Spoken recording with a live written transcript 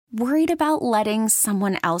Worried about letting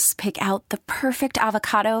someone else pick out the perfect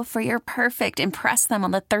avocado for your perfect impress them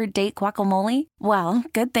on the third date guacamole? Well,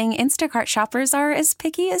 good thing Instacart shoppers are as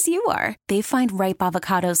picky as you are. They find ripe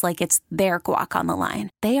avocados like it's their guac on the line.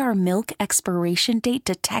 They are milk expiration date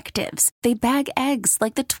detectives. They bag eggs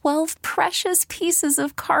like the 12 precious pieces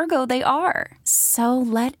of cargo they are. So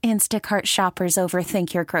let Instacart shoppers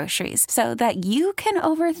overthink your groceries so that you can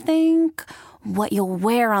overthink what you'll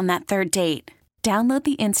wear on that third date. Download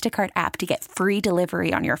the Instacart app to get free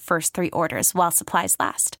delivery on your first 3 orders while supplies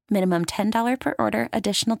last. Minimum $10 per order.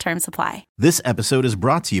 Additional terms apply. This episode is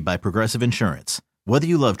brought to you by Progressive Insurance. Whether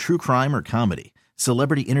you love true crime or comedy,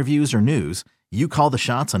 celebrity interviews or news, you call the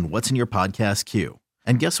shots on what's in your podcast queue.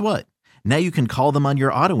 And guess what? Now you can call them on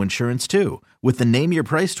your auto insurance too with the Name Your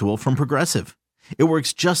Price tool from Progressive. It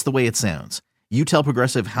works just the way it sounds. You tell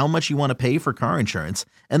Progressive how much you want to pay for car insurance,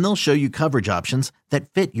 and they'll show you coverage options that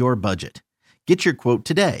fit your budget. Get your quote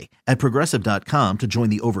today at Progressive.com to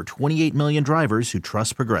join the over 28 million drivers who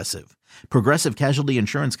trust Progressive. Progressive Casualty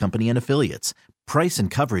Insurance Company and Affiliates. Price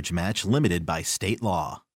and coverage match limited by state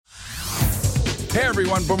law. Hey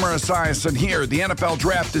everyone, Boomer Esiason here. The NFL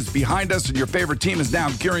draft is behind us and your favorite team is now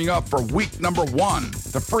gearing up for week number 1.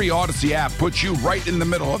 The free Odyssey app puts you right in the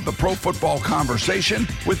middle of the pro football conversation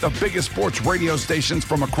with the biggest sports radio stations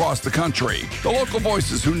from across the country. The local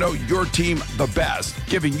voices who know your team the best,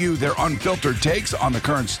 giving you their unfiltered takes on the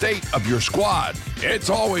current state of your squad. It's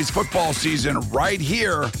always football season right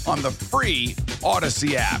here on the free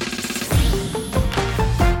Odyssey app.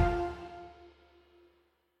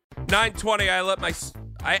 9:20,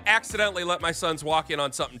 I accidentally let my sons walk in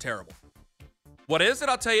on something terrible. What is it?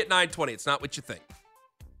 I'll tell you at 9:20. It's not what you think.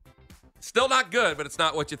 Still not good, but it's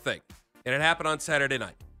not what you think. And it happened on Saturday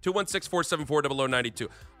night. 216-474-0092.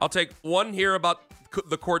 I'll take one here about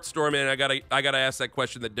the court storming, and I gotta ask that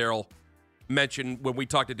question that Daryl mentioned when we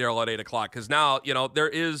talked to Daryl at 8 o'clock. Because now,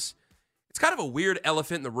 it's kind of a weird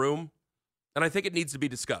elephant in the room, and I think it needs to be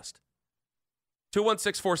discussed.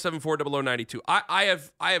 216-474-0092. I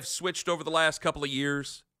have switched over the last couple of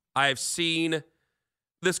years. I have seen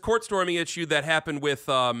this court storming issue that happened with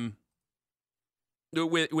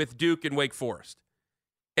Duke and Wake Forest.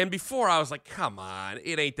 And before I was like, come on,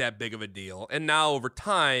 it ain't that big of a deal. And now over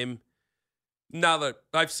time, now that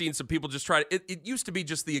I've seen some people just try to, it used to be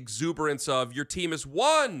just the exuberance of your team has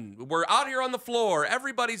won. We're out here on the floor.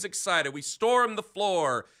 Everybody's excited. We storm the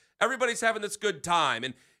floor. Everybody's having this good time.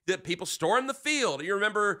 And that people storm the field. You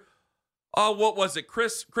remember, what was it?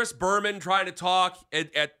 Chris Berman trying to talk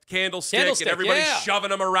at Candlestick and everybody's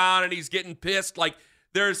shoving him around and he's getting pissed. Like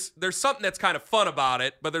there's something that's kind of fun about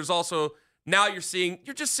it, but there's also now you're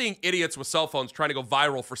just seeing idiots with cell phones trying to go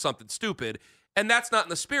viral for something stupid, and that's not in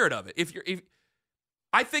the spirit of it. If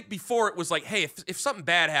I think before it was like, hey, if something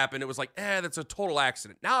bad happened, it was like, that's a total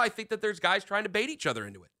accident. Now I think that there's guys trying to bait each other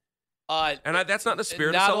into it. That's not the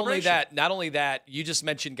spirit of celebration. Not only that, you just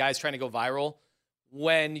mentioned guys trying to go viral.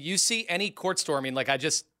 When you see any court storming, like I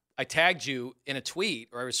tagged you in a tweet,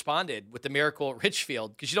 or I responded with the miracle at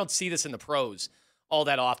Richfield, because you don't see this in the pros all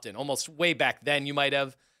that often. Almost way back then you might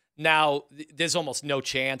have. Now, there's almost no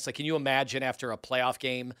chance. Like, can you imagine after a playoff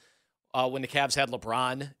game when the Cavs had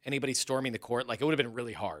LeBron, anybody storming the court? Like, it would have been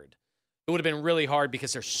really hard. It would have been really hard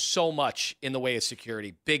because there's so much in the way of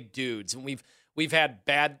security, big dudes. And we've had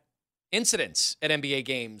bad incidents at NBA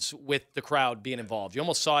games with the crowd being involved. You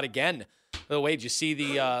almost saw it again. By the way, did you see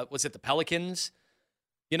was it the Pelicans?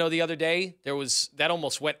 The other day, that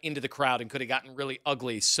almost went into the crowd and could have gotten really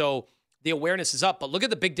ugly. So the awareness is up. But look at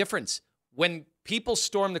the big difference. When people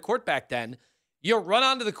stormed the court back then, you run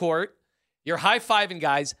onto the court, you're high-fiving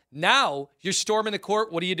guys. Now you're storming the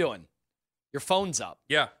court. What are you doing? Your phone's up.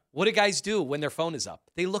 Yeah. What do guys do when their phone is up?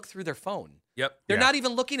 They look through their phone. Yep. They're not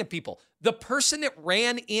even looking at people. The person that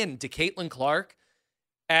ran into Caitlin Clark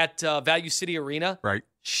at Value City Arena, right?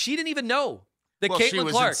 She didn't even know that Caitlin she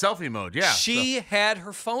was Clark, in selfie mode. Yeah, she had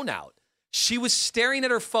her phone out. She was staring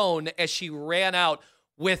at her phone as she ran out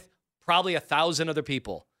with probably 1,000 other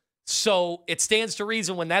people. So it stands to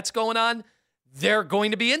reason when that's going on, there are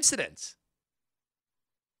going to be incidents.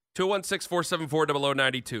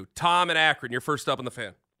 216-474-0092. Tom in Akron, you're first up on the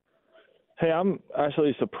Fan. Hey, I'm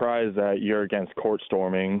actually surprised that you're against court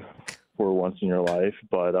storming for once in your life.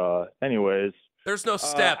 But anyways. There's no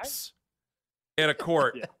steps in a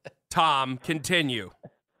court. Tom, continue.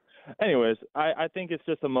 Anyways, I think it's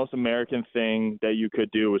just the most American thing that you could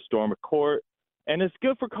do is storm a court. And it's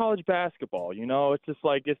good for college basketball. It's just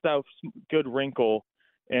like it's that good wrinkle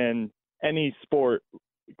in any sport.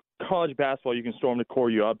 College basketball, you can storm the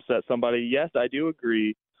court, you upset somebody. Yes, I do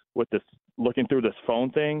agree with this looking through this phone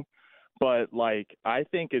thing. But, I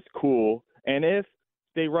think it's cool. And if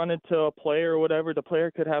they run into a player or whatever, the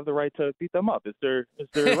player could have the right to beat them up. Is there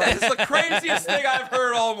a right? It's the craziest thing I've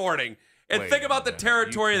heard all morning. And think about the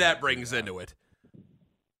territory that brings into it.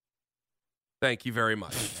 Thank you very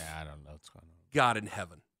much. Yeah, I don't know what's going on. God in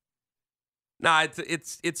heaven. Nah,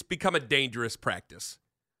 it's become a dangerous practice.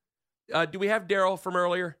 Do we have Daryl from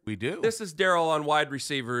earlier? We do. This is Daryl on wide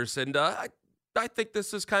receivers, and I think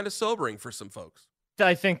this is kind of sobering for some folks.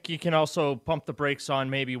 I think you can also pump the brakes on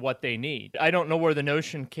maybe what they need. I don't know where the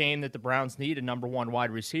notion came that the Browns need a number one wide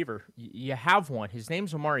receiver. You have one. His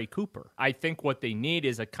name's Amari Cooper. I think what they need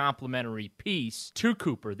is a complementary piece to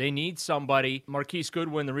Cooper. They need somebody. Marquise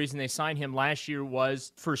Goodwin, the reason they signed him last year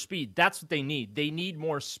was for speed. That's what they need. They need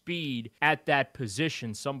more speed at that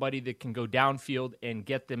position, somebody that can go downfield and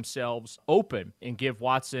get themselves open and give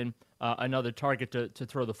Watson another target to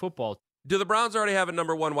throw the football. Do the Browns already have a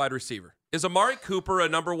number one wide receiver? Is Amari Cooper a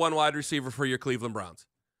number one wide receiver for your Cleveland Browns?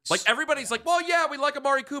 Like, everybody's like, well, yeah, we like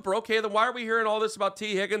Amari Cooper. Okay, then why are we hearing all this about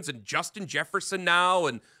T. Higgins and Justin Jefferson now?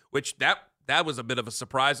 And which that was a bit of a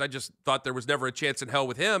surprise. I just thought there was never a chance in hell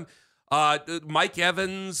with him. Mike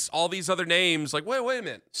Evans, all these other names. Like, wait a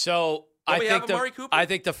minute. So I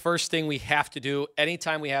think the first thing we have to do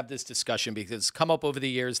anytime we have this discussion, because it's come up over the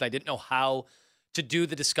years, and I didn't know how to do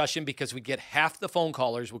the discussion because we get half the phone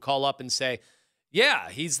callers would call up and say, yeah,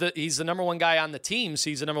 he's the number one guy on the team, so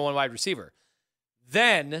he's the number one wide receiver.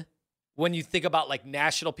 Then when you think about like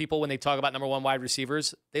national people, when they talk about number one wide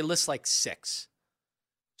receivers, they list like 6.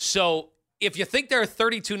 So if you think there are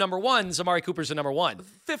 32 number ones, Amari Cooper's the number one.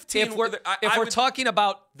 15. If we're talking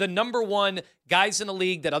about the number one guys in the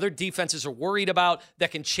league that other defenses are worried about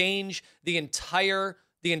that can change the entire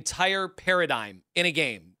paradigm in a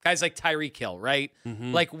game, guys like Tyreek Hill, right?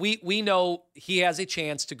 Mm-hmm. Like we know he has a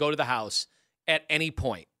chance to go to the house at any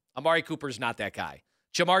point. Amari Cooper's not that guy.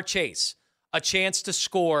 Jamar Chase, a chance to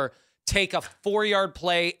score, take a 4-yard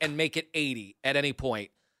play and make it 80 at any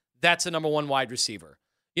point. That's a number one wide receiver.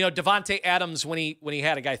 You know, Devontae Adams, when he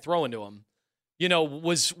had a guy throwing to him, you know,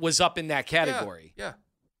 was up in that category. Yeah.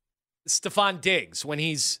 Stephon Diggs, when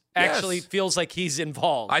he's actually feels like he's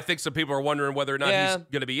involved. I think some people are wondering whether or not he's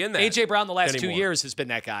going to be in that. A.J. Brown the last 2 years has been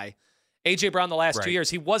that guy. A.J. Brown the last 2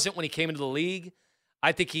 years. He wasn't when he came into the league.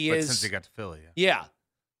 I think he is. Since he got to Philly. Yeah.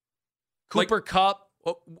 Cooper Kupp.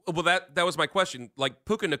 Well, that was my question. Like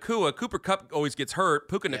Puka Nacua, Cooper Kupp always gets hurt.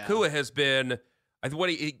 Puka Nacua has been, I think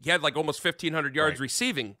he had like almost 1,500 yards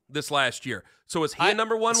receiving this last year. So is he a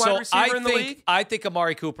number one wide receiver in the league? I think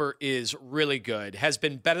Amari Cooper is really good, has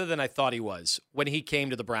been better than I thought he was when he came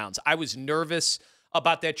to the Browns. I was nervous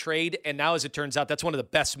about that trade, and now as it turns out, that's one of the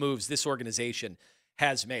best moves this organization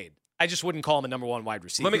has made. I just wouldn't call him a number one wide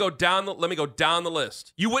receiver. Let me go down the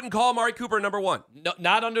list. You wouldn't call Amari Cooper a number one? No,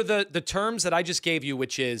 not under the terms that I just gave you,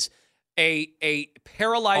 which is a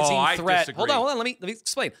paralyzing threat. Disagree. Hold on. Let me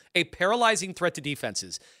explain. A paralyzing threat to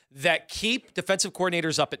defenses that keep defensive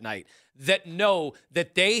coordinators up at night, that know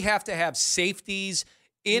that they have to have safeties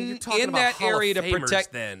in that area to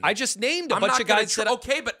protect. Then. I just named a bunch of guys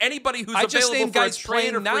okay, but anybody who's available for a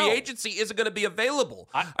trade or free agency isn't going to be available.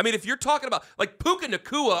 I mean, if you're talking about like Puka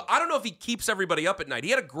Nacua, I don't know if he keeps everybody up at night.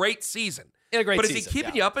 He had a great season. But is he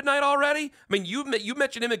keeping you up at night already? I mean, you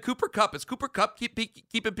mentioned him in Cooper Kupp. Is Cooper Kupp keeping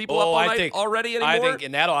people up all night already anymore? I think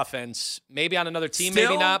in that offense, maybe on another team,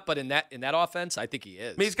 maybe not, but in that offense, I think he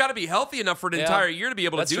is. I mean, he's got to be healthy enough for an entire year to be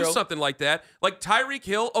able to do something like that. Like Tyreek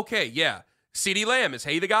Hill, okay, yeah. CeeDee Lamb, is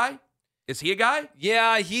he the guy? Is he a guy?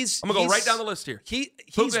 Yeah, I'm going to go right down the list here. He's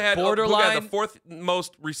borderline. borderline. Puka had the 4th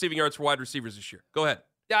most receiving yards for wide receivers this year. Go ahead.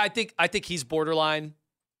 Yeah, I think he's borderline,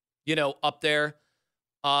 up there.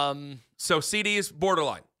 So CD is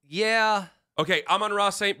borderline. Yeah. Okay, Amon-Ra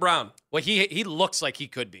St. Brown. Well, he looks like he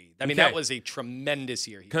could be. I mean, that was a tremendous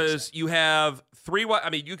year. Because you have 3. I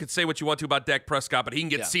mean, you could say what you want to about Dak Prescott, but he can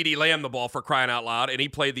get CeeDee Lamb the ball for crying out loud, and he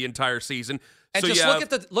played the entire season. And so just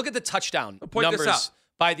look at the touchdown numbers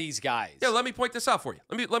by these guys. Yeah, let me point this out for you.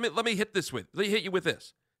 Let me hit you with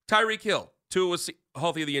this. Tyreek Hill, Tua was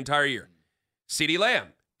healthy the entire year. CeeDee Lamb,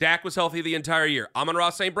 Dak was healthy the entire year.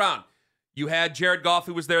 Amon-Ra St. Brown, you had Jared Goff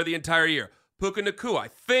who was there the entire year. Puka Nacua, I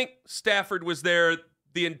think Stafford was there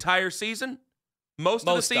the entire season, most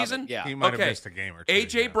of the season. Yeah, he might have missed a game or two.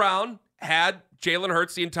 A.J. Brown had Jalen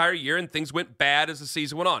Hurts the entire year, and things went bad as the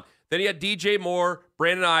season went on. Then he had DJ Moore,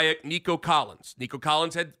 Brandon Ayuk, Nico Collins. Nico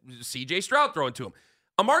Collins had C.J. Stroud throwing to him.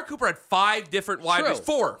 Amari Cooper had 5 different wide receivers.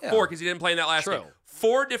 4 because he didn't play in that last game.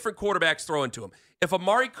 4 different quarterbacks throwing to him. If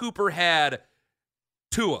Amari Cooper had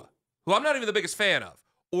Tua, who I'm not even the biggest fan of,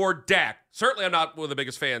 or Dak, certainly I'm not one of the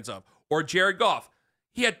biggest fans of, or Jared Goff,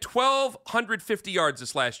 he had 1,250 yards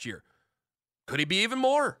this last year. Could he be even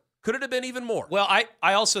more? Could it have been even more? Well,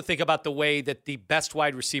 I also think about the way that the best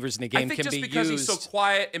wide receivers in the game I think can just be because used. he's so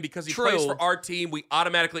quiet and because he plays for our team, we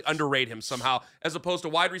automatically underrate him somehow, as opposed to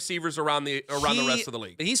wide receivers around the rest of the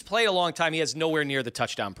league. He's played a long time. He has nowhere near the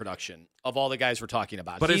touchdown production of all the guys we're talking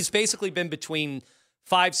about. But he's basically been between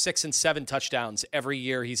 5, 6, and 7 touchdowns every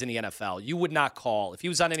year he's in the NFL. You would not call. If he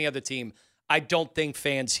was on any other team, I don't think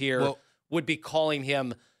fans here would be calling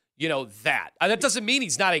him that. That doesn't mean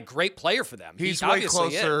he's not a great player for them. He's way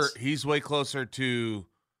closer. He's way closer to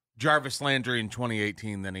Jarvis Landry in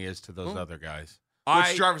 2018 than he is to those other guys.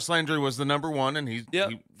 Jarvis Landry was the number one, and he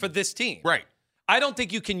for this team. Right. I don't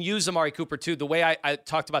think you can use Amari Cooper, too. The way I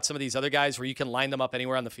talked about some of these other guys where you can line them up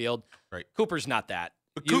anywhere on the field. Right. Cooper's not that.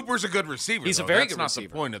 But Cooper's a good receiver. He's a very good receiver. That's not the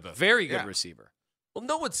point of the very good receiver. Well,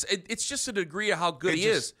 no, it's just a degree of how good he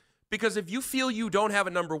is. Because if you feel you don't have a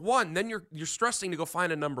number one, then you're stressing to go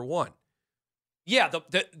find a number one. Yeah,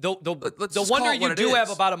 the wonder you do have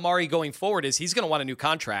about Amari going forward is he's going to want a new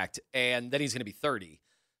contract, and then he's going to be 30.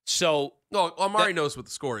 So no, Amari knows what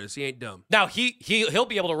the score is. He ain't dumb. Now he'll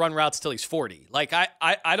be able to run routes till he's 40. Like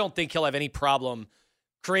I don't think he'll have any problem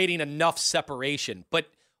creating enough separation. But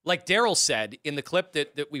like Daryl said in the clip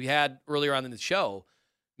that we had earlier on in the show,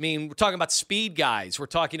 I mean, we're talking about speed guys. We're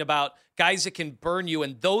talking about guys that can burn you,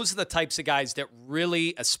 and those are the types of guys that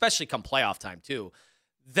really, especially come playoff time too,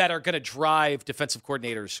 that are going to drive defensive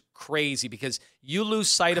coordinators crazy because you lose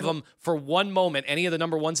sight of them for one moment. Any of the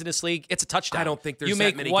number ones in this league, it's a touchdown. I don't think there's you that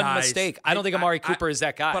make many one guys. mistake. I don't think Amari Cooper is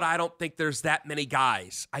that guy. But I don't think there's that many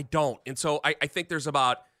guys. I don't. And so I think there's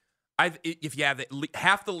about, if you have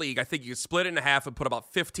half the league, I think you can split it in half and put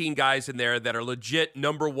about 15 guys in there that are legit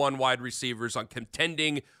number one wide receivers on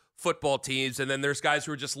contending football teams. And then there's guys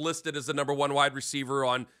who are just listed as the number one wide receiver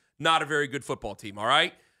on not a very good football team. All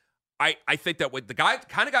right. I think that with the kind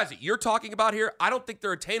of guys that you're talking about here, I don't think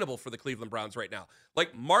they're attainable for the Cleveland Browns right now.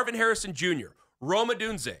 Like Marvin Harrison Jr., Rome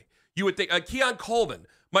Odunze, you would think Keon Coleman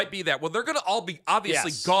might be that. Well, they're going to all be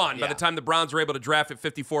obviously gone by the time the Browns are able to draft at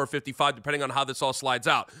 54 or 55, depending on how this all slides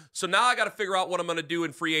out. So now I got to figure out what I'm going to do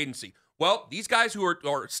in free agency. Well, these guys who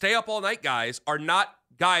are stay up all night guys are not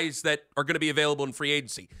guys that are going to be available in free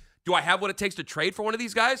agency. Do I have what it takes to trade for one of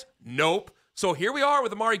these guys? Nope. So here we are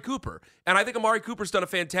with Amari Cooper, and I think Amari Cooper's done a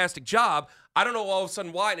fantastic job. I don't know all of a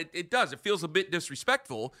sudden why, and it does. It feels a bit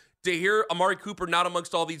disrespectful to hear Amari Cooper not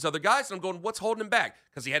amongst all these other guys, and I'm going, what's holding him back?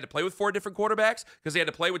 Because he had to play with 4 different quarterbacks? Because he had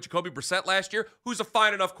to play with Jacoby Brissett last year, who's a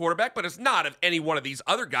fine enough quarterback, but is not of any one of these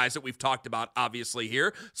other guys that we've talked about, obviously,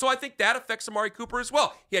 here. So I think that affects Amari Cooper as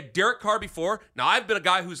well. He had Derek Carr before. Now, I've been a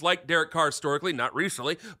guy who's liked Derek Carr historically, not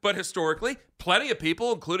recently, but historically. Plenty of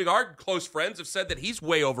people, including our close friends, have said that he's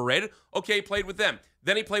way overrated. Okay, he played with them.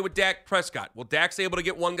 Then he played with Dak Prescott. Well, Dak's able to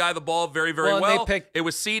get one guy the ball very, very well. It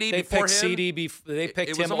was CD before him. They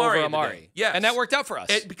picked him over Amari. Yes. And that worked out for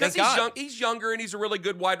us. Because he's younger and he's a really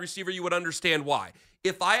good wide receiver, you would understand why.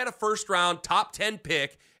 If I had a first-round, top 10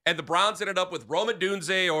 pick, and the Browns ended up with Rome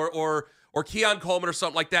Odunze or Keon Coleman or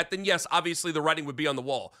something like that, then yes, obviously the writing would be on the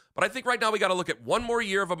wall. But I think right now we got to look at one more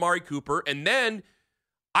year of Amari Cooper, and then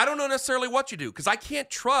I don't know necessarily what you do because I can't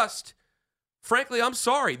trust. Frankly, I'm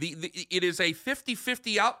sorry. It is a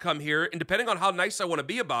 50-50 outcome here, and depending on how nice I want to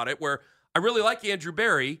be about it, where I really like Andrew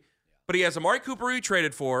Berry, but he has Amari Cooper who he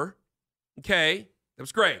traded for. Okay, that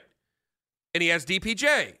was great. And he has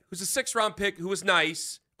DPJ, who's a 6th-round pick who was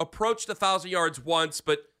nice, approached 1,000 yards once,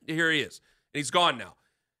 but here he is, and he's gone now.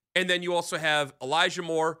 And then you also have Elijah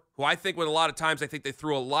Moore, who I think with a lot of times I think they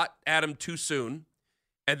threw a lot at him too soon.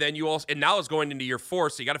 And then now is going into year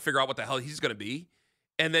 4, so you got to figure out what the hell he's going to be.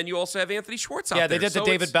 And then you also have Anthony Schwartz out there. Yeah, they did the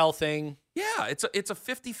David Bell thing. Yeah, it's a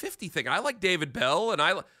 50-50 thing. I like David Bell, and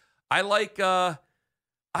I like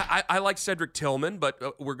Cedric Tillman,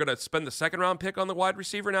 but we're going to spend the 2nd-round pick on the wide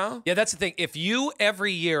receiver now? Yeah, that's the thing. If you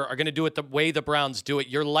every year are going to do it the way the Browns do it,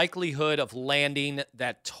 your likelihood of landing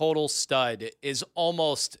that total stud is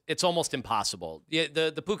almost impossible. Yeah,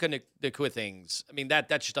 the Puka Nacua things, I mean, that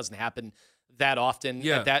just doesn't happen that often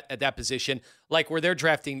at that position. Like where they're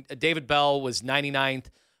drafting, David Bell was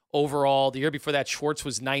 99th overall. The year before that, Schwartz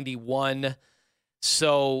was 91.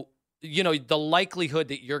 So, the likelihood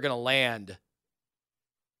that you're going to land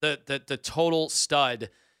the total stud,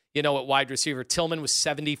 at wide receiver. Tillman was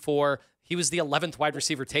 74. He was the 11th wide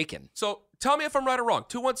receiver taken. So tell me if I'm right or wrong.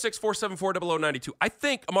 216-474-0092. I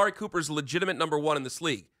think Amari Cooper is a legitimate number one in this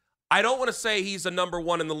league. I don't want to say he's a number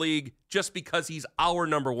one in the league just because he's our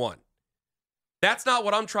number one. That's not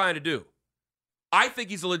what I'm trying to do. I think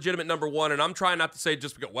he's a legitimate number one, and I'm trying not to say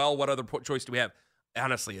just because, well, what other choice do we have?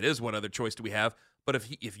 Honestly, it is what other choice do we have. But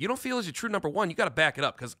if you don't feel he's a true number one, you got to back it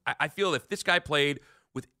up because I feel if this guy played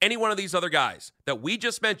with any one of these other guys that we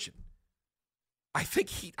just mentioned, I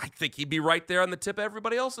think he'd be right there on the tip of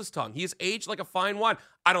everybody else's tongue. He has aged like a fine wine.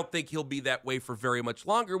 I don't think he'll be that way for very much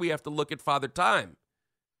longer. We have to look at Father Time.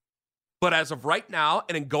 But as of right now,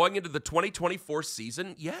 and in going into the 2024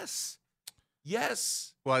 season, yes.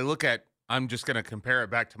 Yes. Well, I'm just going to compare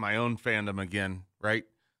it back to my own fandom again, right?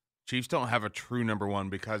 Chiefs don't have a true number one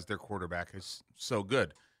because their quarterback is so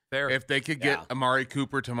good. Fair. If they could get Amari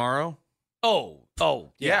Cooper tomorrow. Oh,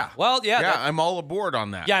 yeah. Well, yeah. Yeah, I'm all aboard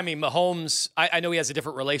on that. Yeah, I mean, Mahomes, I know he has a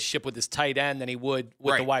different relationship with his tight end than he would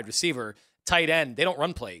with the wide receiver. Tight end, they don't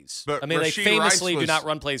run plays. But I mean, they famously do not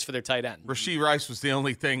run plays for their tight end. Rashee Rice was the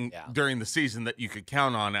only thing during the season that you could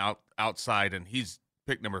count on outside, and he's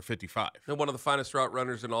pick number 55. And one of the finest route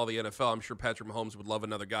runners in all the NFL. I'm sure Patrick Mahomes would love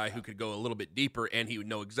another guy who could go a little bit deeper, and he would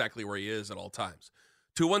know exactly where he is at all times.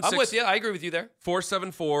 216. I'm with you. I agree with you there.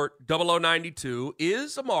 474-0092.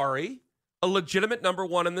 Is Amari a legitimate number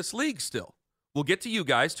one in this league still? We'll get to you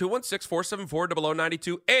guys.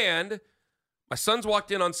 216-474-0092. And my sons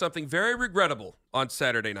walked in on something very regrettable on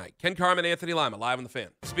Saturday night. Ken Carman, Anthony Lima, live on the Fan.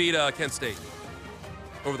 Speed Kent State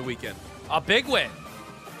over the weekend. A big win.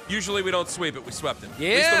 Usually we don't sweep it. We swept it. Yeah.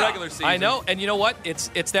 At least the regular season. I know. And you know what?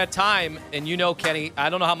 It's that time. And you know, Kenny, I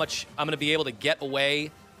don't know how much I'm going to be able to get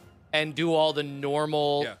away and do all the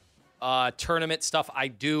normal tournament stuff I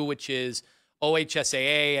do, which is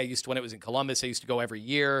OHSAA. I used to, when it was in Columbus, I used to go every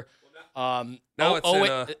year. Now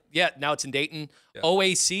it's in Dayton. Yeah.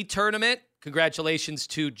 OAC tournament. Congratulations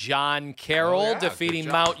to John Carroll defeating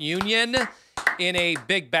Mount Union in a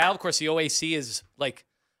big battle. Of course, the OAC is like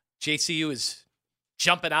JCU is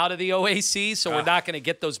jumping out of the OAC, so we're not going to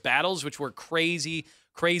get those battles, which were crazy,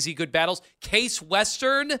 crazy good battles. Case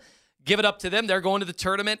Western, give it up to them. They're going to the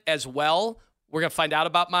tournament as well. We're going to find out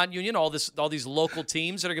about Mount Union, all these local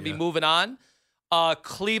teams that are going to be moving on.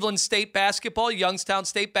 Cleveland State basketball, Youngstown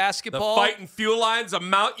State basketball. The fighting fuel lines of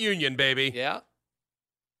Mount Union, baby. Yeah.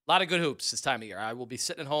 A lot of good hoops this time of year. I will be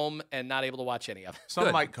sitting at home and not able to watch any of it.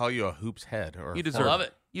 Some might call you a hoops head. You deserve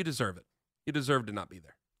it. You deserve it. You deserve to not be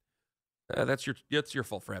there. That's your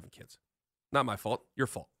fault for having kids. Not my fault. Your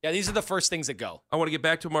fault. Yeah, these are the first things that go. I want to get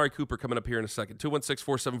back to Amari Cooper coming up here in a second.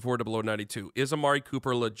 216-474-0092. Is Amari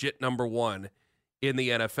Cooper legit number one in the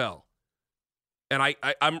NFL? And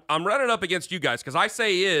I'm running up against you guys because I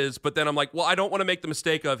say he is, but then I'm like, well, I don't want to make the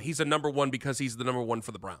mistake of he's a number one because he's the number one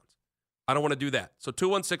for the Browns. I don't want to do that. So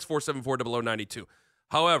 216-474-0092.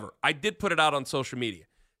 However, I did put it out on social media.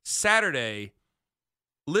 Saturday,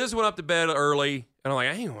 Liz went up to bed early, and I'm like,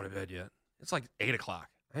 I ain't going to bed yet. It's like 8 o'clock.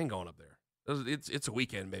 I ain't going up there. It's a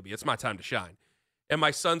weekend, baby. It's my time to shine. And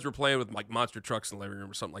my sons were playing with like monster trucks in the living room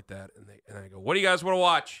or something like that. And I go, what do you guys want to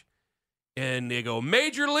watch? And they go,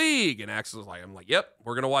 Major League. And Axel's like, I'm like, yep,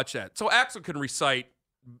 we're going to watch that. So Axel can recite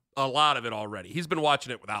a lot of it already. He's been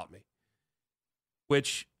watching it without me.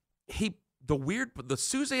 Which the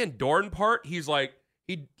Suzanne Dorn part, he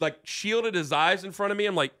shielded his eyes in front of me.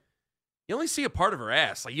 I'm like, you only see a part of her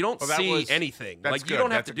ass. Like, you don't see anything. Like, you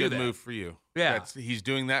don't have to do that. That's a good move for you. Yeah. He's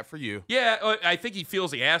doing that for you. Yeah, I think he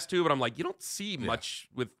feels he has to, but I'm like, you don't see much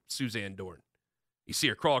with Suzanne Dorn. You see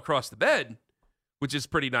her crawl across the bed, which is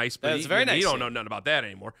pretty nice. But That's very nice. You don't know nothing about that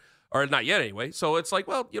anymore. Or not yet anyway. So it's like,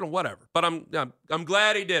 well, whatever. But I'm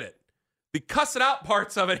glad he did it. The cussing out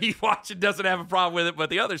parts of it, he watching doesn't have a problem with it, but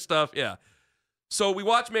the other stuff, yeah. So we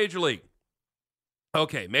watch Major League.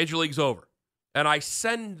 Okay, Major League's over. And I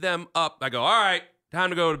send them up. I go, all right, time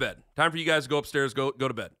to go to bed. Time for you guys to go upstairs, go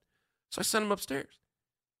to bed. So I send them upstairs.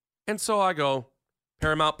 And so I go,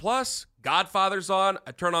 Paramount Plus, Godfather's on.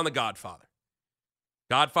 I turn on the Godfather.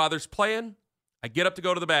 Godfather's playing. I get up to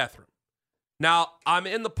go to the bathroom. Now, I'm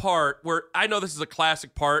in the part where I know this is a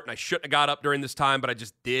classic part, and I shouldn't have got up during this time, but I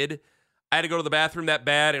just did. I had to go to the bathroom that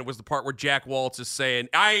bad, and it was the part where Jack Waltz is saying,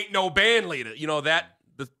 I ain't no band leader.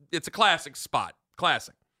 It's a classic spot.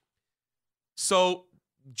 Classic. So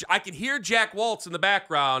I can hear Jack Waltz in the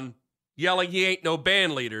background yelling, he ain't no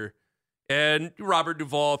band leader. And Robert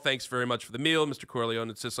Duvall, thanks very much for the meal. Mr. Corleone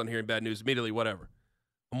insists on hearing bad news immediately, whatever.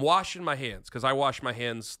 I'm washing my hands because I wash my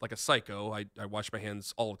hands like a psycho. I wash my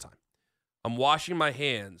hands all the time. I'm washing my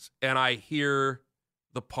hands, and I hear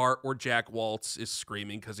the part where Jack Waltz is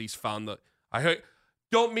screaming because he's found I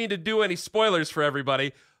don't mean to do any spoilers for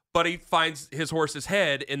everybody, but he finds his horse's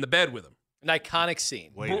head in the bed with him. An iconic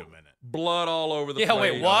scene. Wait a minute. Blood all over the place. Yeah,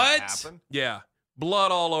 wait, what? Yeah,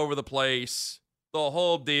 blood all over the place. The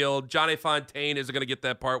whole deal. Johnny Fontaine isn't going to get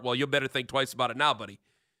that part. Well, you better think twice about it now, buddy.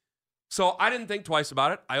 So I didn't think twice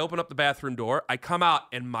about it. I open up the bathroom door. I come out,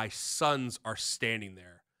 and my sons are standing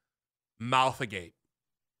there, mouth agape.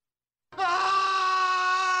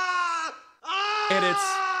 And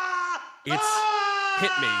it's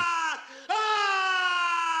hit me.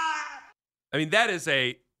 I mean, that is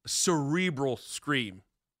a cerebral scream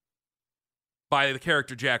by the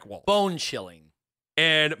character Jack Waltz. Bone chilling.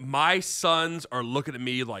 And my sons are looking at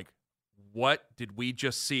me like, what did we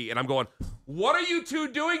just see? And I'm going, what are you two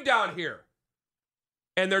doing down here?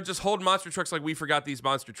 And they're just holding monster trucks like we forgot these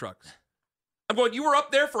monster trucks. I'm going, you were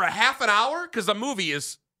up there for a half an hour? Because the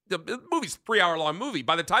movie's a 3-hour-long movie.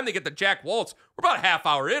 By the time they get to Jack Waltz, we're about a half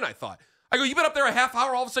hour in, I thought. I go, you've been up there a half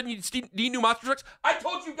hour, all of a sudden you need new monster trucks? I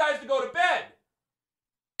told you guys to go to bed.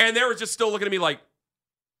 And they were just still looking at me like,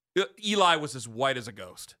 Eli was as white as a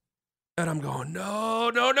ghost. And I'm going,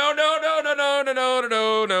 no.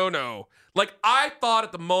 Like, I thought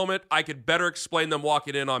at the moment I could better explain them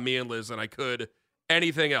walking in on me and Liz than I could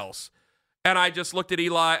anything else. And I just looked at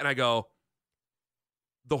Eli and I go,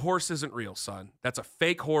 the horse isn't real, son. That's a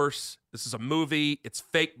fake horse. This is a movie. It's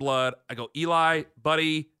fake blood. I go, Eli,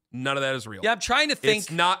 buddy, none of that is real. Yeah, I'm trying to think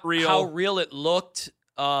it's not real. How real it looked.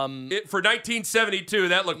 For 1972,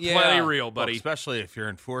 that looked plenty real, buddy. Well, especially if you're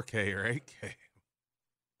in 4K or 8K.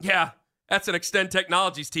 Yeah, that's an Extend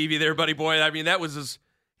Technologies TV there, buddy boy. I mean, that was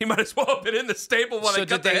he might as well have been in the stable while they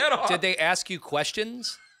cut the head off. Did they ask you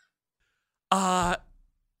questions? No.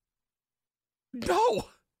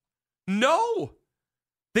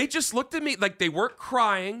 They just looked at me like they weren't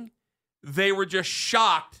crying. They were just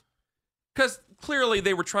shocked. Because clearly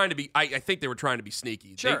they were trying to be, I think they were trying to be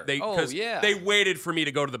sneaky. Sure. They waited for me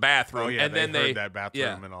to go to the bathroom. Oh, yeah, and then they heard that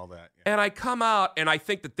bathroom and all that. Yeah. And I come out, and I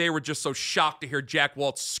think that they were just so shocked to hear Jack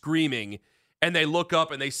Waltz screaming. And they look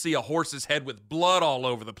up, and they see a horse's head with blood all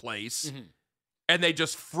over the place. Mm-hmm. And they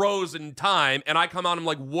just froze in time. And I come out, and I'm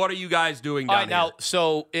like, what are you guys doing down here? Now,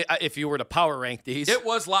 so if you were to power rank these. It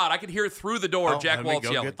was loud. I could hear through the door Jack Waltz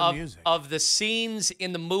yelling. Of the scenes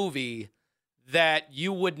in the movie that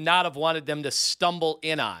you would not have wanted them to stumble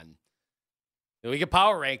in on. We could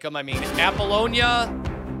power rank them. I mean, Apollonia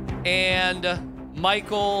and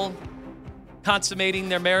Michael consummating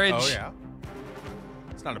their marriage. Oh, yeah.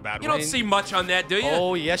 It's not a bad one. You don't see much on that, do you?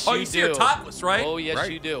 Oh, yes, you do. Oh, you see her topless, right? Oh, yes,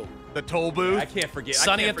 you do. The toll booth. I can't forget.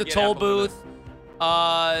 Sonny at the toll booth.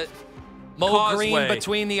 Mo Green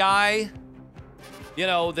between the eye. You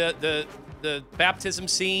know, the baptism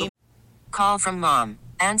scene. Call from mom.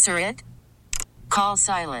 Answer it. Call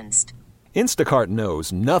silenced. Instacart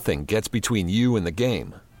knows nothing gets between you and the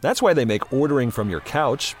game. That's why they make ordering from your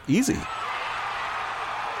couch easy.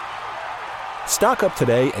 Stock up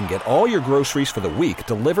today and get all your groceries for the week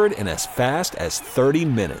delivered in as fast as 30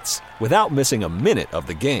 minutes without missing a minute of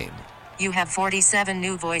the game. You have 47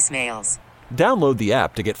 new voicemails. Download the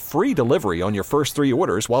app to get free delivery on your first 3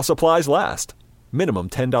 orders while supplies last. Minimum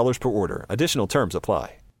 $10 per order. Additional terms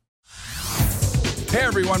apply. Hey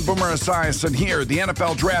everyone, Boomer Esiason here. The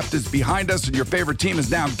NFL Draft is behind us and your favorite team is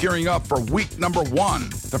now gearing up for week number 1.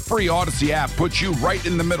 The free Odyssey app puts you right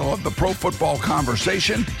in the middle of the pro football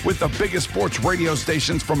conversation with the biggest sports radio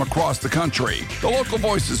stations from across the country. The local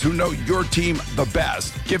voices who know your team the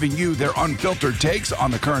best, giving you their unfiltered takes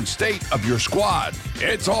on the current state of your squad.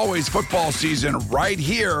 It's always football season right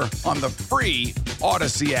here on the free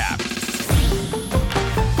Odyssey app.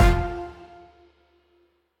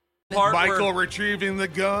 Michael retrieving the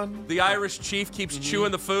gun. The Irish chief keeps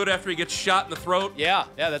chewing the food after he gets shot in the throat. Yeah,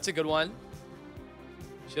 that's a good one.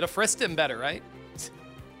 Should have frisked him better, right?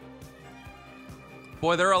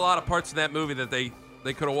 Boy, there are a lot of parts in that movie that they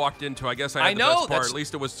could have walked into. I guess I had the best part. At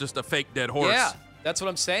least it was just a fake dead horse. Yeah, that's what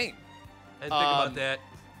I'm saying. I didn't think about that.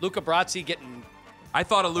 Luca Brasi getting... I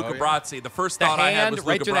thought of Luca Brasi. The first thought I had was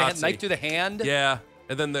Luca Brasi. Knife through the hand. Yeah,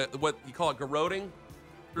 and then what you call it, garroting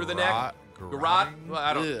through the neck. Garrot? Well,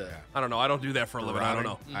 I don't know. I don't do that for a living. I don't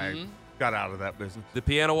know. I got out of that business. The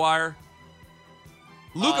piano wire.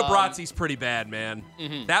 Luca Brasi's pretty bad, man.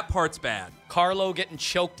 Mm-hmm. That part's bad. Carlo getting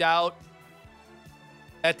choked out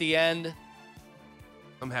at the end.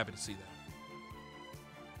 I'm happy to see that.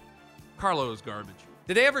 Carlo is garbage.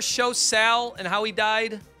 Did they ever show Sal and how he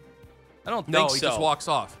died? I don't think so. No, he just walks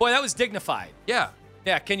off. Boy, that was dignified. Yeah.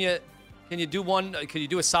 Yeah, can you do one? Can you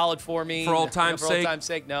do a solid for me? For old time's sake? For old time's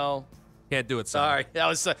sake, no. Can't do it, Sorry. That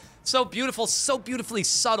was so beautiful, so beautifully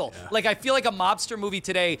subtle. Yeah. Like, I feel like a mobster movie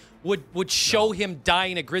today would show him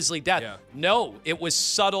dying a grisly death. Yeah. No, it was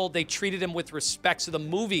subtle. They treated him with respect. So the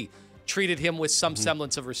movie treated him with some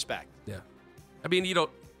semblance of respect. Yeah. I mean,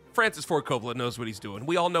 Francis Ford Coppola knows what he's doing.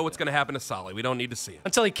 We all know what's going to happen to Sully. We don't need to see it.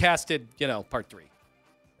 Until he casted, part 3.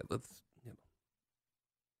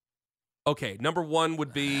 Okay, number 1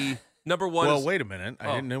 would be... Number 1 Well, wait a minute. I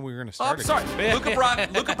didn't know we were going to start again. Sorry.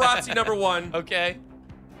 Luca Brasi, number 1. Okay.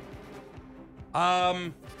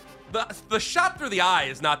 The shot through the eye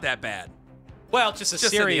is not that bad. Well, it's just a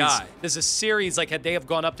series. In the eye. There's a series, like, had they have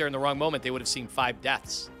gone up there in the wrong moment, they would have seen 5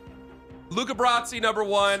 deaths. Luca Brasi, number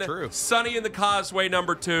 1. True. Sonny and the Causeway,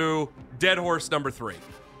 number 2. Dead Horse, number 3.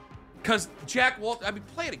 Because Jack Waltz, I mean,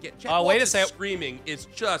 play it again. Jack wait a Waltz's second. screaming is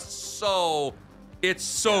just so, it's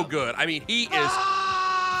so good. I mean, he is,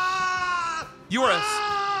 you are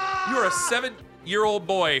a 7-year-old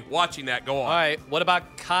boy watching that go on. All right, what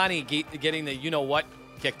about Connie getting the you-know-what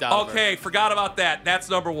kicked out of her? Okay, forgot about that. That's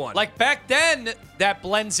number 1. Like back then, that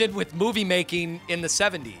blends in with movie making in the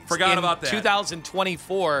 70s. Forgot about that.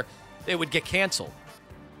 2024, it would get canceled.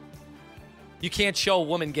 You can't show a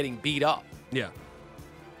woman getting beat up. Yeah.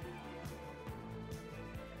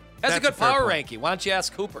 That's a good fair power point. ranking. Why don't you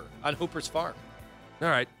ask Hooper on Hooper's farm? All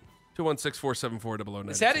right.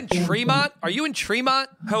 216-474-0092. Is that in Tremont? Are you in Tremont?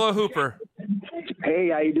 Hello, Hooper. Hey,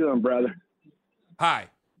 how you doing, brother? Hi.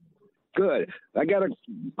 Good. I got a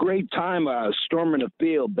great time storming the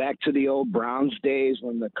field back to the old Browns days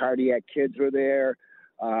when the Cardiac Kids were there.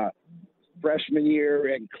 Freshman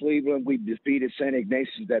year in Cleveland, we defeated St.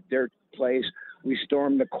 Ignatius at their place. We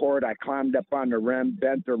stormed the court. I climbed up on the rim,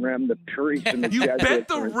 bent the rim. The priests and the You Jesuits bent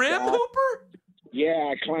the were rim, shot. Hooper?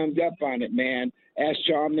 Yeah, I climbed up on it, man. Ask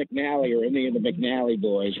John McNally or any of the McNally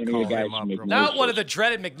boys, any of the guys from McNally. Not one of the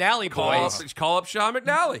dreaded McNally boys. Call up Sean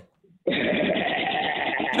McNally.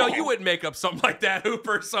 You know, you wouldn't make up something like that,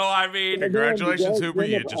 Hooper. So, I mean. Congratulations, Hooper.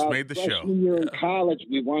 You just made the show. Freshman year in college,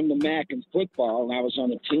 we won the MAC in football, and I was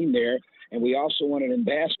on a team there. And we also won it in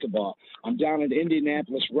basketball. I'm down at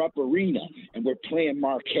Indianapolis Rupp Arena, and we're playing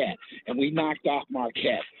Marquette. And we knocked off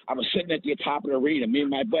Marquette. I was sitting at the top of the arena. Me and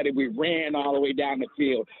my buddy, we ran all the way down the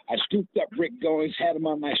field. I scooped up Rick Goings, had him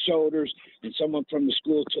on my shoulders, and someone from the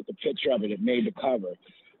school took a picture of it and made the cover.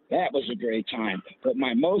 That was a great time. But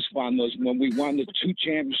my most fun was when we won the 2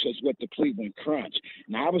 championships with the Cleveland Crunch.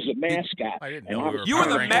 And I was a mascot. I didn't know You were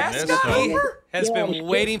the mascot, He Hooper? has Yeah, I been was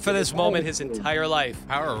waiting for this I moment was his entire life.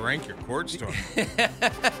 Power rank your court storm.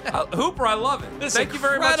 Hooper, I love it. This is Thank you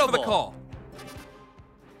very much for the incredible. call.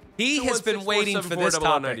 He has been waiting for this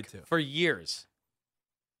topic 216-474-0092. for years.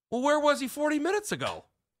 Well, where was he 40 minutes ago?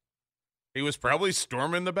 He was probably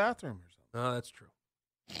storming the bathroom or something. Oh, that's true.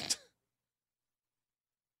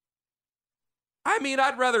 I mean,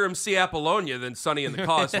 I'd rather him see Apollonia than Sonny and the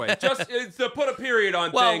Causeway. Just to put a period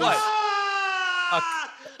on Well, things. what?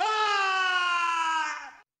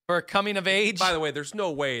 For a coming of age? By the way, there's no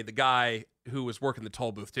way the guy who was working the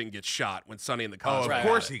toll booth didn't get shot when Sonny and the Oh, Causeway. of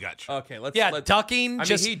course he got shot. Okay, let's. Yeah, let's, ducking. I mean,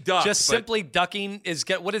 just, he ducked, just but- simply ducking is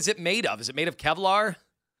what is it made of? Is it made of Kevlar?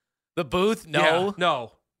 The booth? No. Yeah,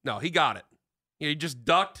 no, he got it. He just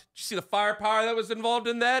ducked. Did you see the firepower that was involved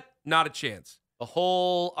in that? Not a chance. The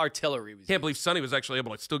whole artillery was. Can't believe Sonny was actually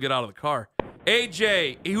able to still get out of the car.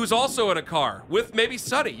 AJ, he was also in a car with maybe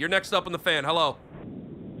Sonny. You're next up in the fan. Hello.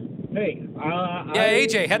 Hey, Yeah,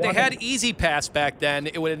 AJ, had they had Easy Pass back then,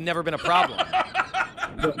 it would have never been a problem.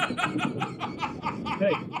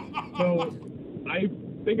 Hey, so I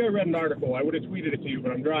think I read an article. I would have tweeted it to you,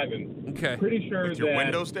 but I'm driving. Okay. Pretty sure With your that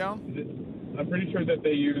windows down? I'm pretty sure that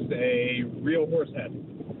they used a real horse head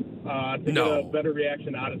to get a better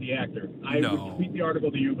reaction out of the actor. I would tweet the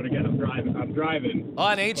article to you, but again, I'm driving. Oh,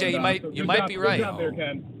 and AJ, But, you might be right. Good job there,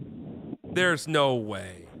 Ken. There's no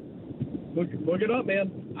way. Look it up, man.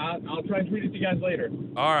 I'll try and tweet it to you guys later.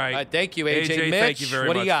 All right. Thank you, AJ. Mitch, thank you very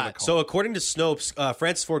what much do you for the got? call. So, according to Snopes,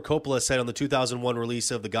 Francis Ford Coppola said on the 2001 release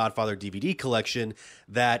of the Godfather DVD collection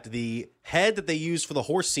that the head that they used for the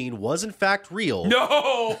horse scene was in fact real.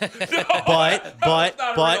 No, but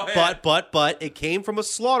it came from a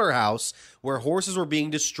slaughterhouse where horses were being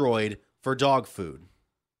destroyed for dog food.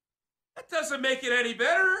 that doesn't make it any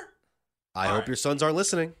better. I hope your sons aren't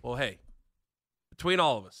listening. Well, hey, between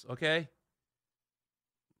all of us, okay?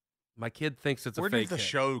 My kid thinks it's a Where fake did the head.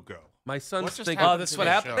 show go? My son's What just thinking. happened this to what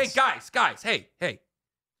the happened? show? Hey, guys, hey.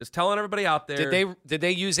 Just telling everybody out there. Did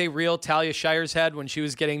they use a real Talia Shire's head when she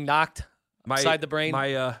was getting knocked upside the brain?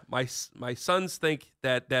 My sons think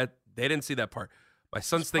that they didn't see that part. My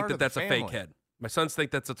sons It's think part that of the that's a fake family. head. My sons think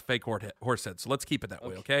that's a fake horse head. So let's keep it that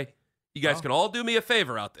way, okay? You guys can all do me a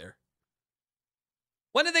favor out there.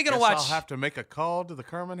 When are they going to Guess watch? I'll have to make a call to the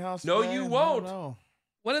Carmen house. No, today? you I don't won't. know.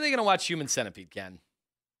 When are they going to watch Human Centipede, Ken?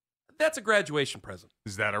 That's a graduation present.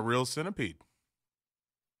 Is that a real centipede?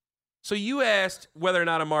 So you asked whether or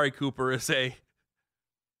not Amari Cooper is a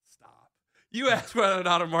stop. You asked whether or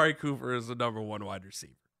not Amari Cooper is a number one wide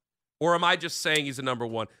receiver, or am I just saying he's a number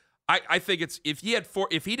one? I think it's if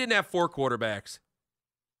he didn't have 4 quarterbacks.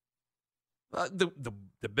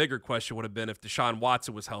 The bigger question would have been if Deshaun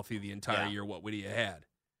Watson was healthy the entire year, what would he have had?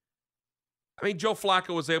 I mean, Joe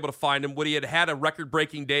Flacco was able to find him. Would he have had a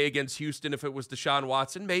record-breaking day against Houston if it was Deshaun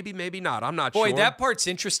Watson? Maybe, maybe not. I'm not sure. Boy, that part's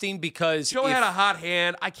interesting because Joe had a hot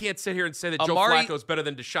hand. I can't sit here and say that Joe Flacco is better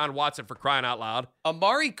than Deshaun Watson for crying out loud.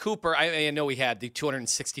 Amari Cooper, I know he had the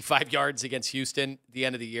 265 yards against Houston at the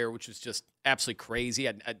end of the year, which was just absolutely crazy.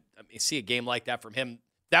 I see a game like that from him.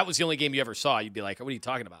 That was the only game you ever saw. You'd be like, what are you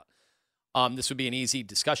talking about? This would be an easy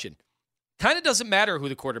discussion. Kind of doesn't matter who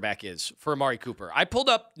the quarterback is for Amari Cooper. I pulled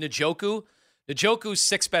up Njoku. Njoku's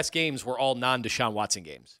 6 best games were all non-Deshaun Watson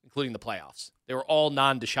games, including the playoffs. They were all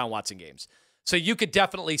non-Deshaun Watson games. So you could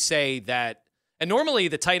definitely say that, and normally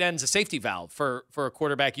the tight end's a safety valve for a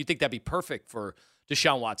quarterback. You'd think that'd be perfect for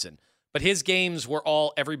Deshaun Watson. But his games were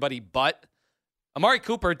all everybody but. Amari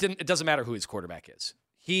Cooper, it doesn't matter who his quarterback is.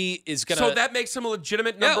 He is going to... So that makes him a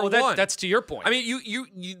legitimate number one. That's to your point. I mean,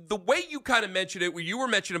 you the way you kind of mentioned it, where you were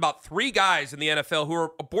mentioning about 3 guys in the NFL who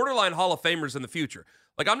are borderline Hall of Famers in the future.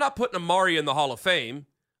 Like, I'm not putting Amari in the Hall of Fame.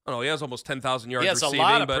 I don't know, he has almost 10,000 yards receiving, a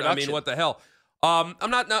lot of but production. I mean, what the hell? I'm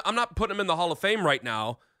not putting him in the Hall of Fame right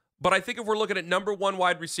now, but I think if we're looking at number 1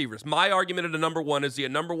 wide receivers, my argument at a number 1 is he a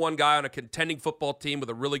number 1 guy on a contending football team with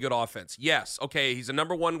a really good offense. Yes, okay, he's a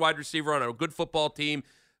number 1 wide receiver on a good football team,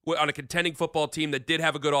 on a contending football team that did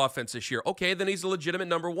have a good offense this year. Okay, then he's a legitimate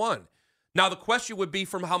number 1. Now, the question would be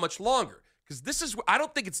from how much longer? Because I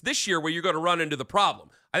don't think it's this year where you're going to run into the problem.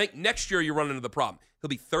 I think next year you run into the problem. He'll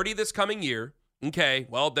be 30 this coming year. Okay,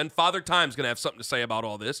 well, then Father Time's going to have something to say about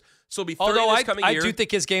all this. So he'll be 30 this coming year. I do think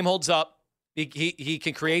his game holds up. He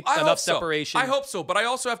can create enough separation. I hope so, but I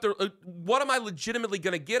also have to, what am I legitimately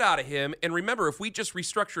going to get out of him? And remember, if we just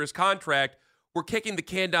restructure his contract, we're kicking the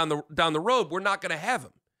can down the road. We're not going to have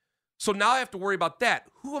him. So now I have to worry about that.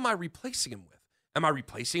 Who am I replacing him with? Am I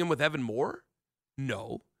replacing him with Evan Moore?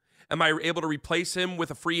 No. Am I able to replace him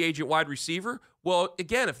with a free agent wide receiver? Well,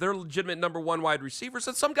 again, if they're legitimate number 1 wide receivers,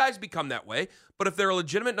 and some guys become that way, but if they're a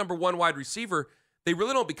legitimate number 1 wide receiver, they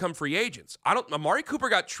really don't become free agents. Amari Cooper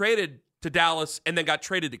got traded to Dallas and then got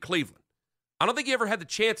traded to Cleveland. I don't think he ever had the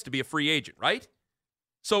chance to be a free agent, right?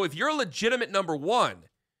 So if you're a legitimate number 1,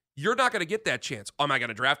 you're not going to get that chance. Am I going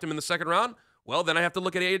to draft him in the 2nd round? Well, then I have to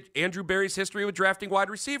look at Andrew Berry's history with drafting wide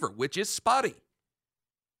receiver, which is spotty.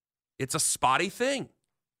 It's a spotty thing.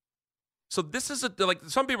 So this is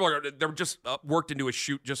some people they're just worked into a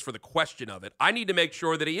shoot just for the question of it. I need to make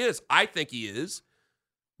sure that he is. I think he is.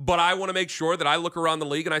 But I want to make sure that I look around the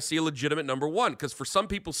league and I see a legitimate number 1. Because for some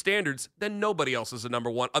people's standards, then nobody else is a number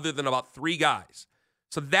 1 other than about 3 guys.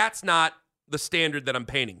 So that's not the standard that I'm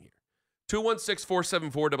painting here.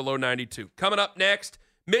 216-474-0092. Coming up next,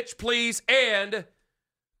 Mitch, please, and the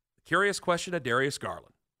curious question of Darius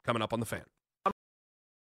Garland. Coming up on The Fan.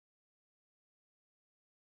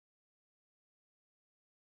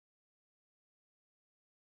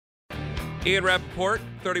 Ian Rappaport,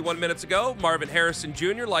 31 minutes ago. Marvin Harrison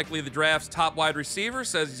Jr., likely the draft's top wide receiver,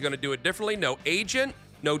 says he's going to do it differently. No agent,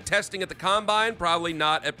 no testing at the combine, probably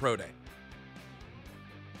not at Pro Day.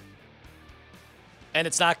 And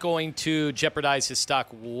it's not going to jeopardize his stock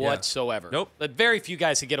whatsoever. Yeah. Nope. But very few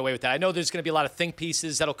guys can get away with that. I know there's going to be a lot of think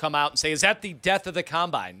pieces that'll come out and say, is that the death of the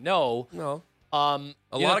combine? No. A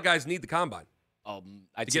lot of guys need the combine.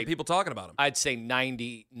 I'd to get people talking about him. I'd say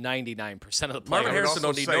 99% of the players. Marvin Harrison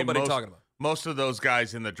don't need nobody talking about him. Most of those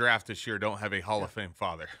guys in the draft this year don't have a Hall of Fame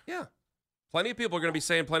father. Yeah. Plenty of people are going to be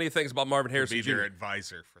saying plenty of things about Marvin Harrison Jr. Be their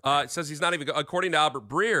advisor. For it says he's not even, according to Albert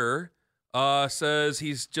Breer, says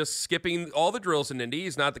he's just skipping all the drills in Indy.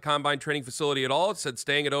 He's not at the combine training facility at all. It said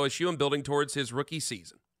staying at OSU and building towards his rookie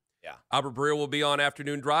season. Yeah. Albert Breer will be on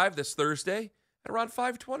Afternoon Drive this Thursday at around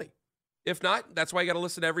 5:20. If not, that's why you got to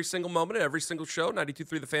listen to every single moment at every single show,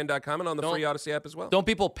 923thefan.com, and on the free Odyssey app as well. Don't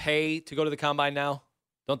people pay to go to the combine now?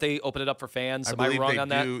 Don't they open it up for fans? Am I wrong on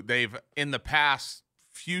that? They've, in the past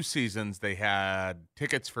few seasons, they had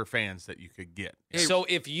tickets for fans that you could get. So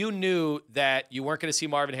if you knew that you weren't going to see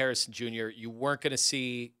Marvin Harrison Jr., you weren't going to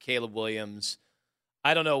see Caleb Williams,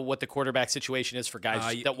 I don't know what the quarterback situation is for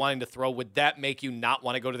guys that wanting to throw. Would that make you not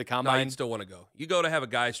want to go to the combine? No, you'd still want to go. You go to have a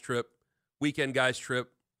guys trip, weekend guys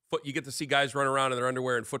trip. You get to see guys run around in their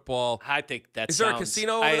underwear in football. I think that Is there a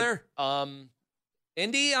casino over there?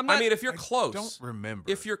 Indy, I'm not. I mean, if you're close. I don't remember.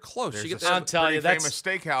 If you're close, There's you get I'm telling you, that's famous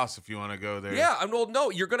steakhouse if you want to go there. Yeah, well, no,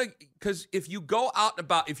 you're going to, because if you go out and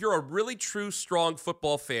about, if you're a really true, strong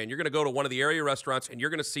football fan, you're going to go to one of the area restaurants and you're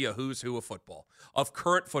going to see a who's who of football, of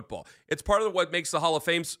current football. It's part of what makes the Hall of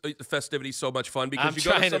Fame festivities so much fun because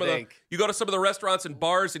you go to some of the restaurants and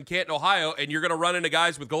bars in Canton, Ohio, and you're going to run into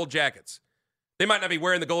guys with gold jackets. They might not be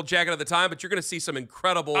wearing the gold jacket at the time, but you're going to see some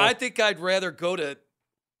incredible. I think I'd rather go to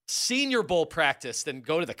Senior Bowl practice than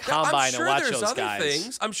go to the combine and watch those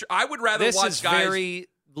guys. I'm sure I would rather watch guys.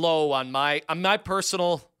 low on my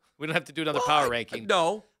personal. We don't have to do another power ranking.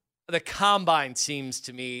 No. The Combine seems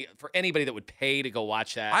to me, for anybody that would pay to go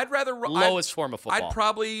watch that, I'd rather lowest form of football. I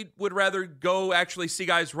probably would rather go actually see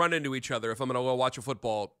guys run into each other if I'm going to go watch a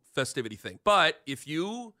football festivity thing. But if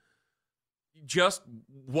you just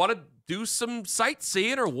want to do some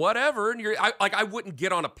sightseeing or whatever, and I wouldn't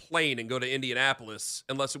get on a plane and go to Indianapolis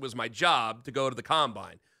unless it was my job to go to the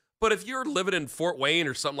Combine. But if you're living in Fort Wayne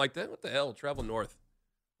or something like that, what the hell? Travel north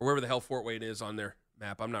or wherever the hell Fort Wayne is on their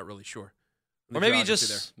map. I'm not really sure. Or maybe you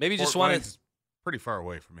just want to. Pretty far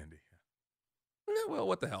away from Indy. Well,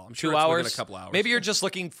 what the hell? I'm sure 2 it's hours. within a couple hours. Maybe you're just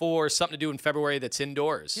looking for something to do in February that's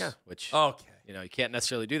indoors. Yeah. Which okay. You can't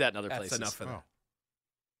necessarily do that in other places. That's enough of that.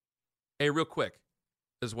 Hey, real quick,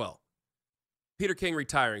 as well. Peter King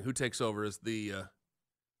retiring. Who takes over as the?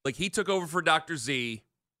 He took over for Dr. Z. It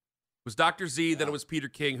was Dr. Z. Then it was Peter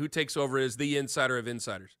King. Who takes over as the insider of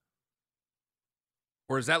insiders?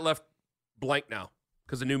 Or is that left blank now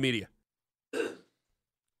because of new media?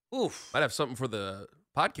 Oof. Might have something for the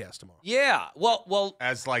podcast tomorrow. Yeah. Well.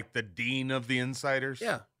 As like the dean of the insiders?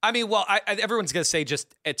 Yeah. I mean, everyone's going to say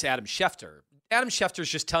just it's Adam Schefter. Adam Schefter's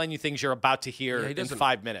just telling you things you're about to hear in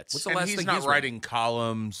 5 minutes. What's the last he's thing not writing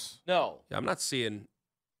columns. No. Yeah, I'm not seeing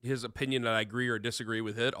his opinion that I agree or disagree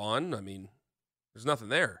with it on. I mean, there's nothing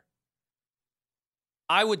there.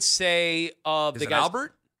 I would say of Is the it guys.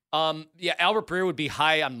 Albert? Yeah, Albert Breer would be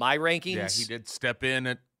high on my rankings. Yeah, he did step in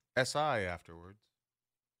at SI afterwards.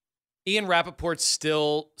 Ian Rappaport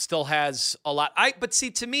still has a lot. But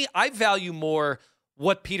see, to me, I value more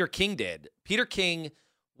what Peter King did. Peter King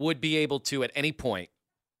would be able to, at any point,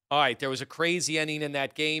 all right, there was a crazy ending in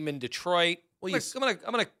that game in Detroit. Well, I'm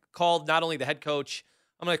gonna call not only the head coach,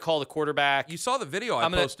 I'm gonna call the quarterback. You saw the video I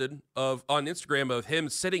posted on Instagram of him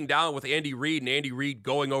sitting down with Andy Reid and Andy Reid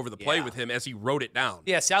going over the play with him as he wrote it down.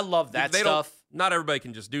 Yeah, see, I love that stuff. Not everybody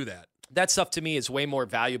can just do that. That stuff to me is way more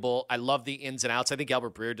valuable. I love the ins and outs. I think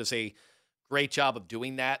Albert Breer does a great job of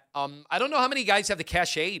doing that. I don't know how many guys have the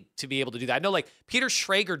cachet to be able to do that. I know Peter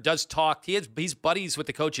Schrager does talk. He's buddies with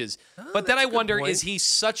the coaches. But then I wonder, is he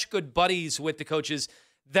such good buddies with the coaches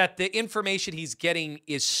that the information he's getting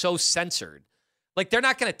is so censored? They're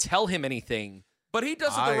not going to tell him anything. But he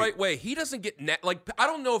does it the right way. He doesn't get I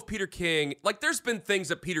don't know if Peter King, there's been things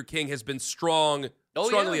that Peter King has been strongly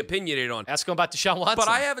opinionated on. Ask him about Deshaun Watson. But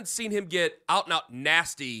I haven't seen him get out and out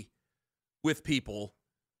nasty with people.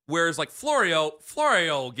 Whereas Florio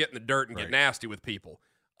will get in the dirt and get nasty with people.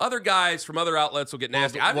 Other guys from other outlets will get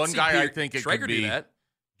nasty. One guy I think it could be do that.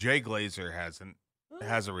 Jay Glazer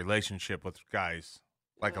has a relationship with guys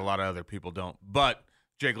like a lot of other people don't. But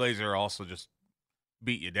Jay Glazer also just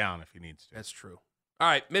beat you down if he needs to. That's true. All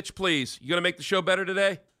right, Mitch, please. You going to make the show better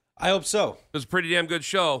today? I hope so. It was a pretty damn good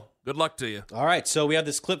show. Good luck to you. All right, so we have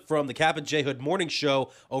this clip from the Cap and J Hood morning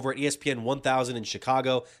show over at ESPN 1000 in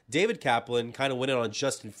Chicago. David Kaplan kind of went in on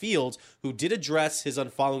Justin Fields, who did address his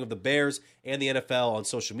unfollowing of the Bears and the NFL on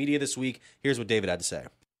social media this week. Here's what David had to say.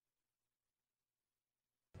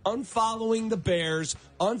 Unfollowing the Bears,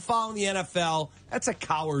 unfollowing the NFL, that's a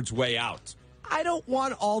coward's way out. I don't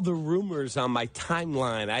want all the rumors on my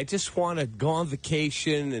timeline. I just want to go on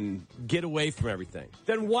vacation and get away from everything.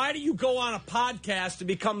 Then why do you go on a podcast to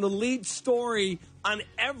become the lead story on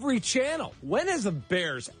every channel? When has the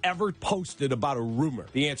Bears ever posted about a rumor?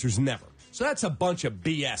 The answer is never. So that's a bunch of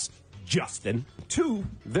BS, Justin. 2,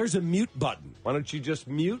 there's a mute button. Why don't you just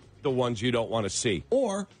mute the ones you don't want to see?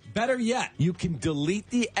 Or, better yet, you can delete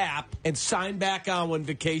the app and sign back on when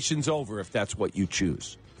vacation's over if that's what you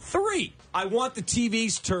choose. 3, I want the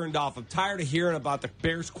TVs turned off. I'm tired of hearing about the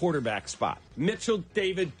Bears quarterback spot. Mitchell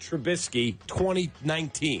David Trubisky,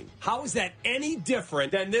 2019. How is that any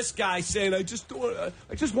different than this guy saying, I just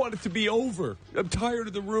want it to be over. I'm tired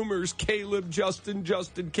of the rumors. Caleb, Justin,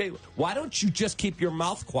 Caleb. Why don't you just keep your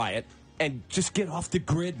mouth quiet and just get off the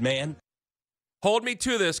grid, man? Hold me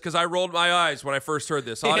to this because I rolled my eyes when I first heard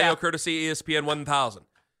this. Audio courtesy ESPN 1000.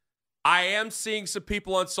 I am seeing some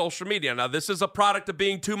people on social media. Now, this is a product of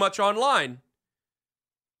being too much online.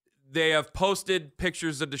 They have posted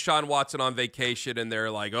pictures of Deshaun Watson on vacation, and they're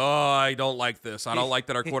like, oh, I don't like this. I don't like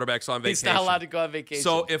that our quarterback's on vacation. He's not allowed to go on vacation.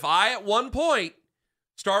 So if I, at one point,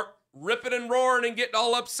 start ripping and roaring and getting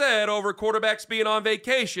all upset over quarterbacks being on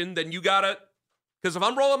vacation, then you got to, because if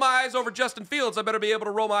I'm rolling my eyes over Justin Fields, I better be able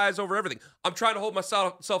to roll my eyes over everything. I'm trying to hold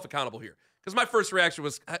myself accountable here. Because my first reaction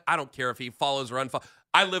was, I don't care if he follows or unfollows.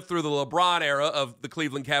 I lived through the LeBron era of the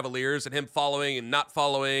Cleveland Cavaliers and him following and not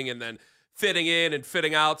following and then fitting in and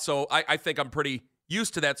fitting out. So I think I'm pretty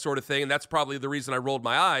used to that sort of thing, and that's probably the reason I rolled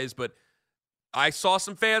my eyes. But I saw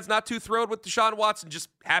some fans not too thrilled with Deshaun Watson just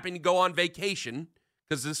happening to go on vacation,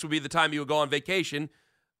 because this would be the time he would go on vacation.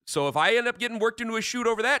 So if I end up getting worked into a shoot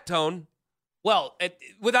over that, Tone. Well,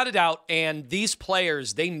 without a doubt, and these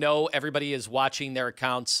players, they know everybody is watching their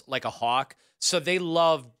accounts like a hawk, so they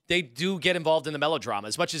do get involved in the melodrama.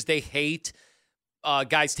 As much as they hate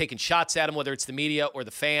guys taking shots at them, whether it's the media or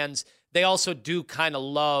the fans, they also do kind of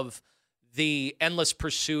love the endless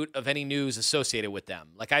pursuit of any news associated with them.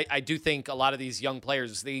 Like, I do think a lot of these young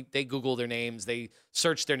players, they Google their names, they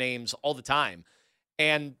search their names all the time,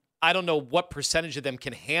 and I don't know what percentage of them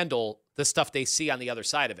can handle the stuff they see on the other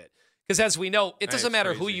side of it. Because as we know, it doesn't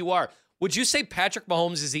matter who you are. Would you say Patrick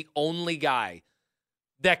Mahomes is the only guy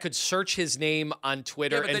that could search his name on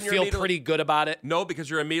Twitter and feel pretty good about it? No, because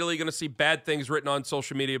you're immediately going to see bad things written on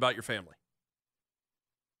social media about your family.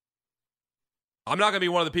 I'm not going to be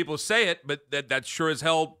one of the people who say it, but that's sure as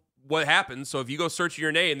hell what happens. So if you go search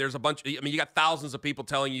your name, there's a bunch. I mean, you got thousands of people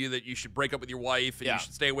telling you that you should break up with your wife and you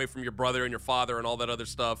should stay away from your brother and your father and all that other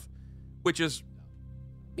stuff, which is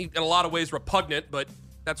in a lot of ways repugnant, but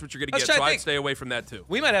that's what you're going to get. So I'd stay away from that too.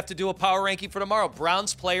 We might have to do a power ranking for tomorrow.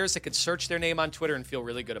 Browns players that could search their name on Twitter and feel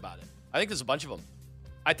really good about it. I think there's a bunch of them.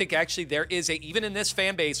 I think actually there is even in this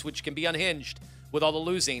fan base, which can be unhinged with all the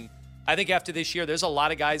losing, I think after this year, there's a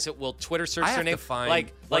lot of guys that will Twitter search their name.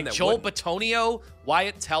 Like Joel Bitonio,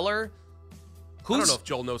 Wyatt Teller. I don't know if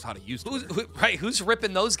Joel knows how to use Twitter. Who's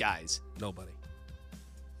ripping those guys? Nobody.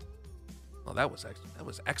 Oh, that was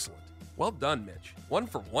excellent. Well done, Mitch. 1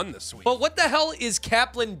 for 1 this week. But what the hell is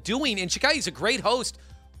Kaplan doing in Chicago? He's a great host.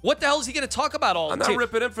 What the hell is he going to talk about all? I'm not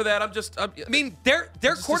ripping him for that. I mean,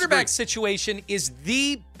 their quarterback situation is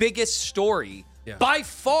the biggest story by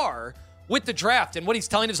far with the draft. And what he's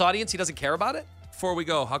telling his audience, he doesn't care about it? Before we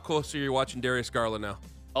go, how close are you watching Darius Garland now?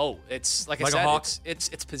 Oh, it's like I said,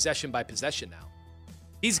 it's possession by possession now.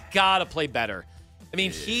 He's got to play better. I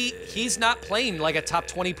mean, he's not playing like a top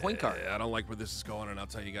 20 point guard. I don't like where this is going, and I'll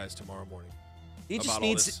tell you guys tomorrow morning. He just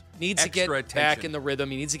needs to get back in the rhythm.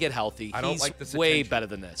 He needs to get healthy. I don't like this way attention. better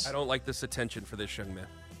than this. I don't like this attention for this young man.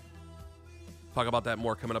 Talk about that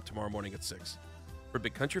more coming up tomorrow morning at 6. For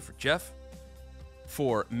Big Country, for Jeff,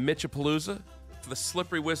 for Mitchapalooza, for the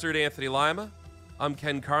Slippery Wizard Anthony Lima, I'm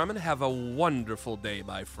Ken Carman. Have a wonderful day,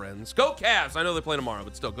 my friends. Go Cavs! I know they're playing tomorrow,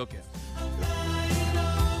 but still, go Cavs.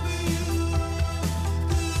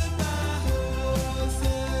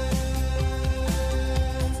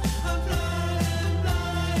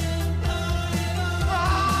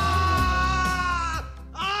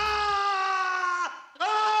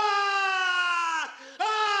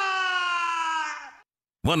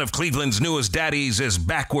 One of Cleveland's newest daddies is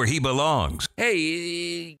back where he belongs.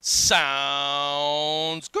 Hey,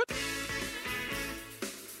 sounds good.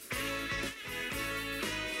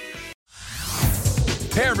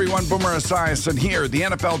 Hey everyone, Boomer Esiason here. The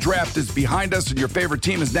NFL Draft is behind us and your favorite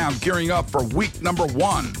team is now gearing up for week number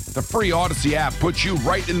 1. The free Odyssey app puts you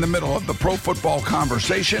right in the middle of the pro football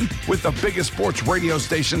conversation with the biggest sports radio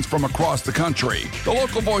stations from across the country. The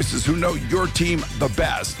local voices who know your team the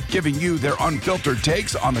best, giving you their unfiltered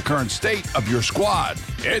takes on the current state of your squad.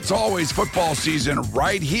 It's always football season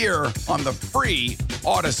right here on the free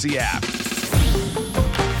Odyssey app.